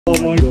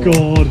Oh my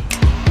god.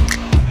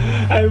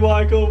 Hey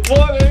Michael,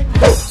 morning!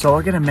 So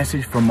I get a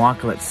message from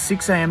Michael at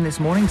 6 AM this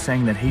morning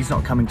saying that he's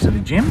not coming to the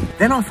gym.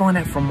 Then I find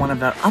out from one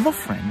of our other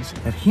friends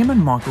that him and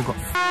Michael got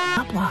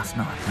up last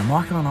night. Now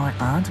Michael and I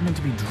aren't meant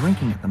to be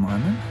drinking at the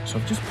moment, so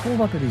I've just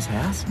pulled up at his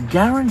house,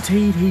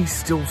 guaranteed he's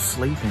still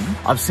sleeping.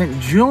 I've sent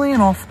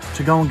Julian off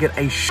to go and get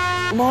a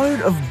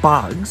load of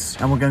bugs,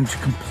 and we're going to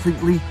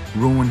completely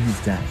ruin his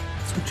day.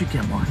 That's what you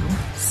get, Michael.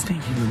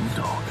 Stinky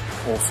little dog.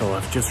 Also,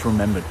 I've just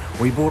remembered,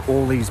 we bought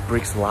all these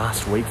bricks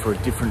last week for a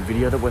different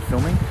video that we're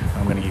filming.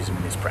 I'm going to use them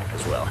in this prank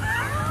as well.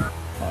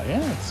 Oh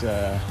yeah, it's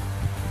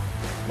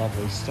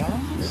lovely stars.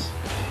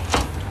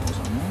 Doors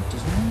unlocked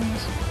as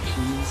always.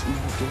 Keys in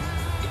the door.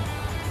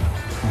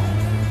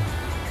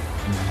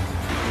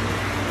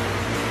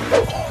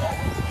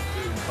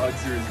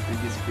 Bugs are as big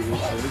as fish,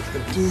 so it's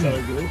going to be so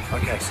good.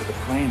 Okay, so the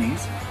plan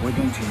is we're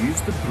going to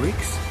use the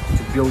bricks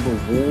to build a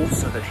wall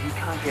so that he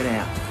can't get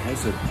out. Okay,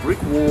 so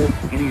brick wall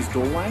in his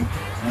doorway,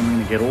 and we're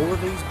going to get all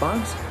of these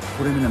bugs,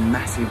 put them in a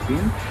massive bin,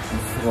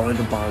 and throw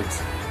the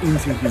bugs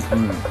into his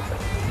room.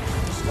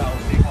 Start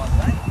with big ones,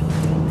 eh?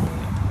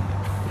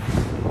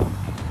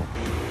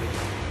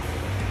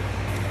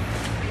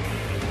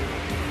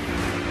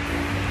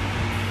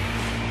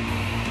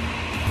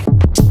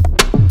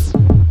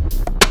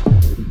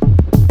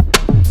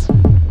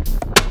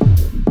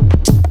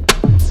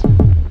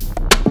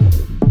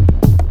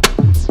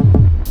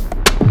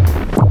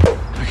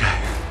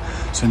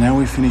 So now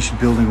we've finished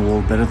building a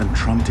wall better than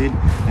Trump did.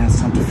 Now it's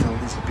time to fill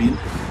this bin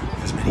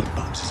with as many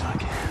bugs as I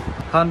can.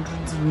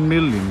 Hundreds of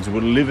millions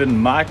will live in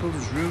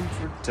Michael's room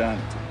for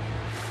eternity.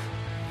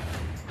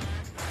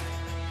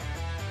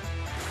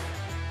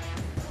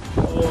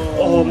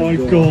 Oh my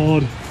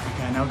god.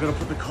 Okay, now I've got to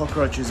put the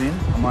cockroaches in.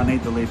 I might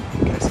need the lid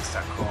in case they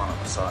start crawling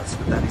up the sides,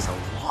 but that is a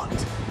lot of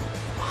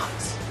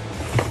bugs.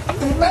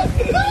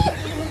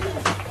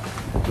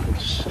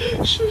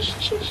 Shush,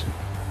 shush.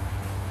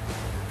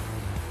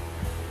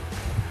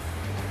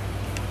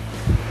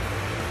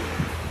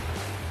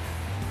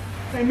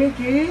 Hey,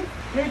 Mickey!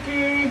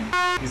 Mickey!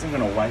 He's not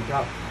gonna wake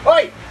up.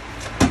 Oi!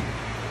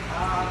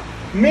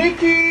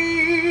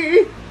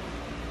 Mickey!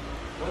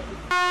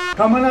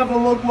 Come and have a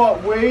look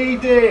what we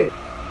did!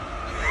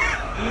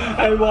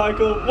 Hey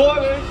Michael,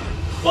 morning!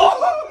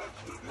 Oh!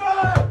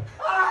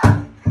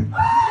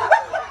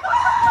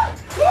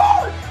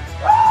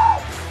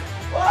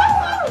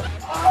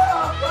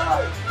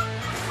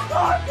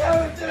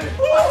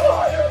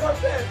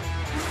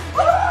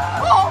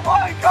 Oh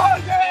my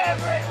god, they're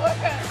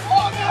everywhere!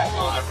 Oh, they're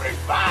laundry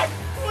back!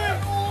 We're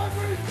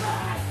laundry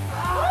back!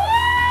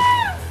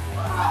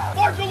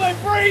 Michael, they're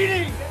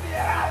breeding! Get me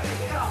out of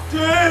here!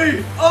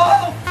 Dude!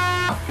 Oh!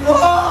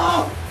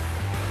 Oh!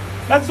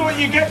 That's what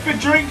you get for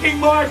drinking,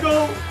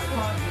 Michael! I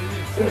can't do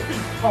this.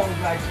 Come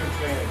back to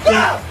bed.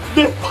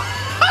 They're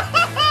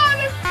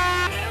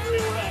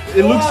everywhere!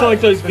 It looks like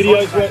those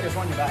videos where... There's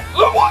one on your back.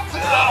 Look, what's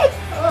that?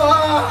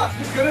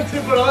 He's gonna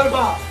tip it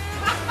over!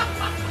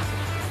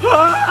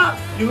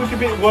 You look a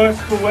bit worse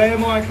for wear,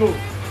 Michael.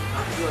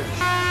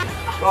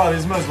 Oh, this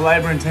is the most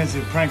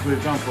labour-intensive prank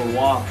we've done for a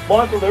while.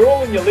 Michael, they're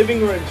all in your living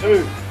room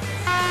too.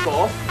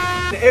 Off.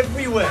 They're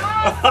everywhere.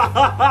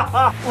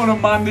 On a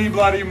Monday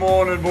bloody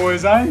morning,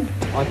 boys, eh?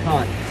 I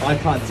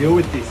can't deal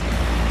with this.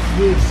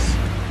 This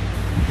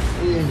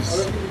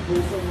is a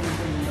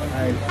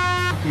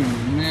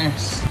fucking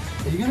mess.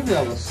 Are you gonna be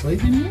able to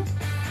sleep in here?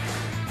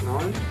 No.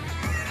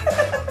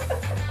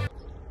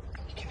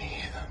 You can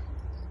hear them.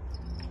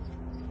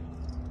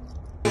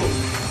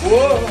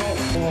 Whoa!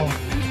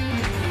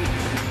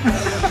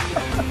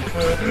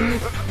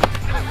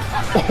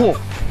 Oh.